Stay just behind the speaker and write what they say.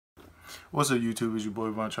What's up, YouTube? It's your boy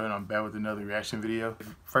Von Trey, and I'm back with another reaction video.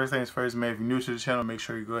 First things first, man, if you're new to the channel, make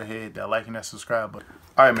sure you go ahead, hit that like and that subscribe button.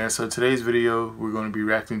 Alright, man, so today's video, we're going to be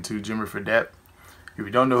reacting to Jimmer Fredette. If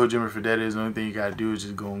you don't know who Jimmer Fredette is, the only thing you gotta do is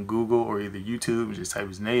just go on Google or either YouTube and just type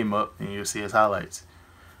his name up and you'll see his highlights.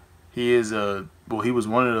 He is he was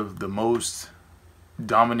one of the most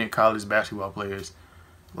dominant college basketball players.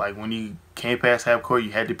 Like, when he came past half court,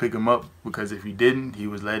 you had to pick him up, because if you didn't, he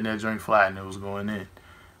was letting that drink fly and it was going in.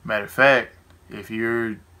 Matter of fact, if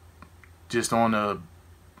you're just on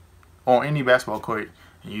any basketball court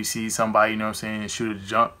and you see somebody, you know what I'm saying, shoot a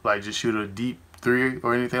jump, like just shoot a deep three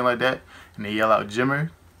or anything like that, and they yell out Jimmer,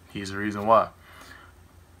 he's the reason why.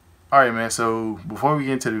 Alright, man, so before we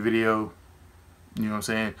get into the video, you know what I'm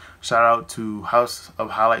saying, shout out to House of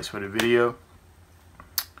Highlights for the video.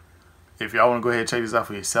 If y'all want to go ahead and check this out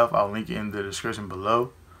for yourself, I'll link it in the description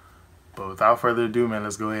below. But without further ado, man,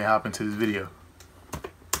 let's go ahead and hop into this video.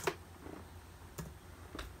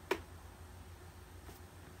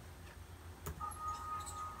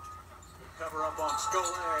 Cover up on Skull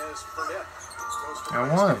as Fredette goes to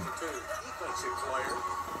And one. Defensive player.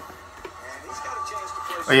 And he's got a chance to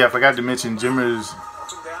play. Oh yeah, I forgot to mention Jimmer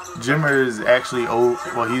is actually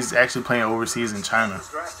he's actually playing overseas in China.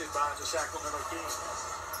 Drafted by the Sacramento Kings.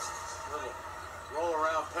 Little roll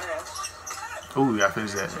around pass. Ooh, I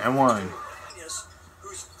finished that. And one.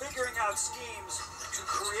 Who's figuring out schemes to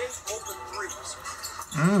create open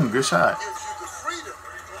threes. Good shot.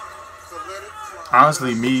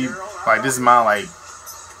 Honestly, this is my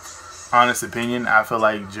honest opinion. I feel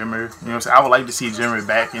like Jimmer, you know what I'm saying, I would like to see Jimmer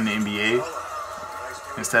back in the NBA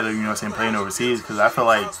instead of, you know what I'm saying, playing overseas, because I feel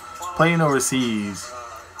like playing overseas,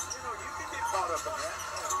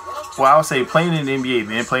 well, I would say playing in the NBA,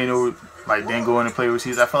 then then going and play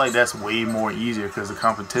overseas, I feel like that's way more easier because the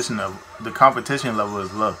competition level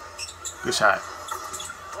is low. Good shot.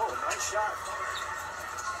 Oh, nice shot.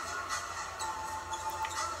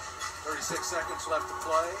 36 seconds left to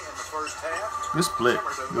play in the first half. Good split.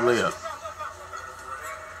 Good layup.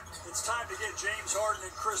 It's time to get James Harden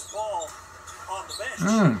and Chris Paul on the bench.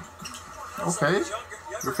 Okay.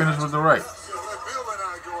 We're finished with the right.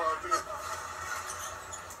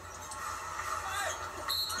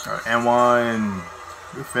 Alright, and one.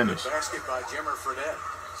 Good finish. Basket by Jimmer Fredette.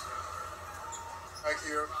 Back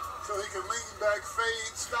here, so he can lean back,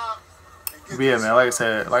 fade, stop. But yeah, man,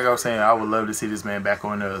 like I was saying, I would love to see this man back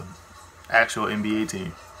on the actual NBA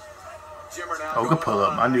team. Oh, good pull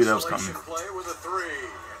up. I knew that was coming. Play with a three,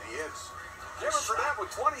 and he is. Jimmer Fredette with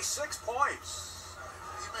 26 points.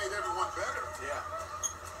 He made everyone better. Yeah.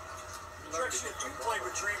 You played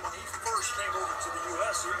with Dream when he first came over to the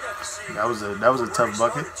U.S. So you got to see that was a tough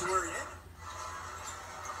bucket.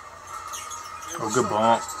 Oh, good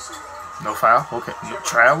bump. No foul. Okay. No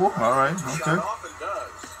travel. All right. Okay.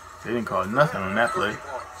 They didn't call nothing on that play.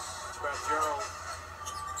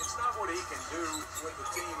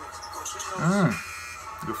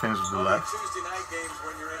 Good finish with the left.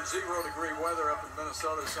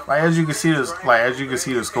 As you can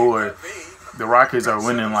see the score, the Rockets are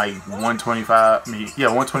winning 125.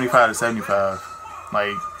 125 to 75.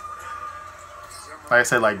 Like I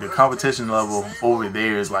said, the competition level over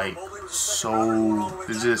there is it's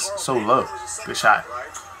just so low. Good shot.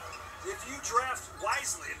 If you draft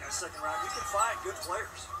wisely in that second round, you can find good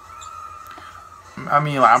players. I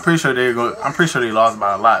mean, I'm pretty sure they lost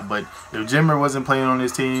by a lot. But if Jimmer wasn't playing on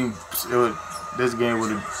this team, this game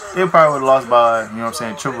they probably would have lost by, you know what I'm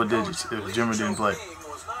saying, triple digits if Jimmer didn't play.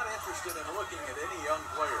 Was not interested in looking at any young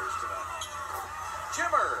players tonight.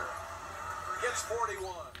 Jimmer gets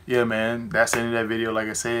 41. Yeah, man, that's the end of that video. Like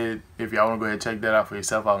I said, if y'all want to go ahead and check that out for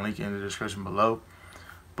yourself, I'll link it in the description below.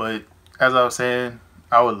 But as I was saying,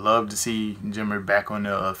 I would love to see Jimmer back on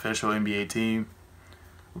the official NBA team,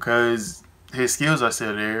 because his skills are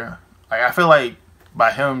still there. I feel like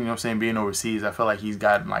by him, you know what I'm saying, being overseas, I feel like he's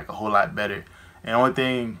gotten a whole lot better. And the only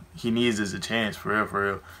thing he needs is a chance, for real, for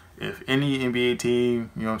real. If any NBA team,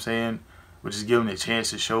 you know what I'm saying, would just give him a chance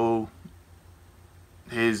to show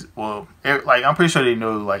his, I'm pretty sure they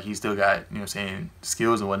know he still got, you know what I'm saying,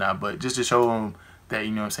 skills and whatnot, but just to show him that,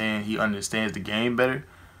 you know what I'm saying, he understands the game better,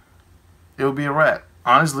 it'll be a wrap.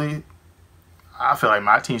 Honestly, I feel like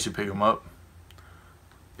my team should pick him up.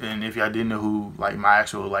 And if y'all didn't know who my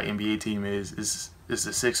actual NBA team is, it's the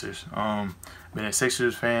Sixers. Been a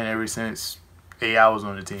Sixers fan ever since AI was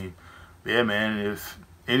on the team. But yeah, man, if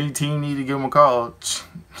any team need to give him a call,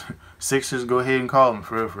 Sixers, go ahead and call him,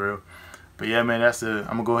 for real, for real. But yeah, man, I'm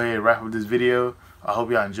gonna go ahead and wrap up this video. I hope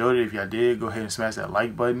y'all enjoyed it. If y'all did, go ahead and smash that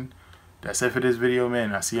like button. That's it for this video,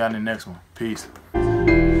 man. I'll see y'all in the next one. Peace.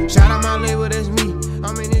 Shout out my label, that's me.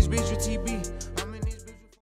 I'm in this bitch with TB.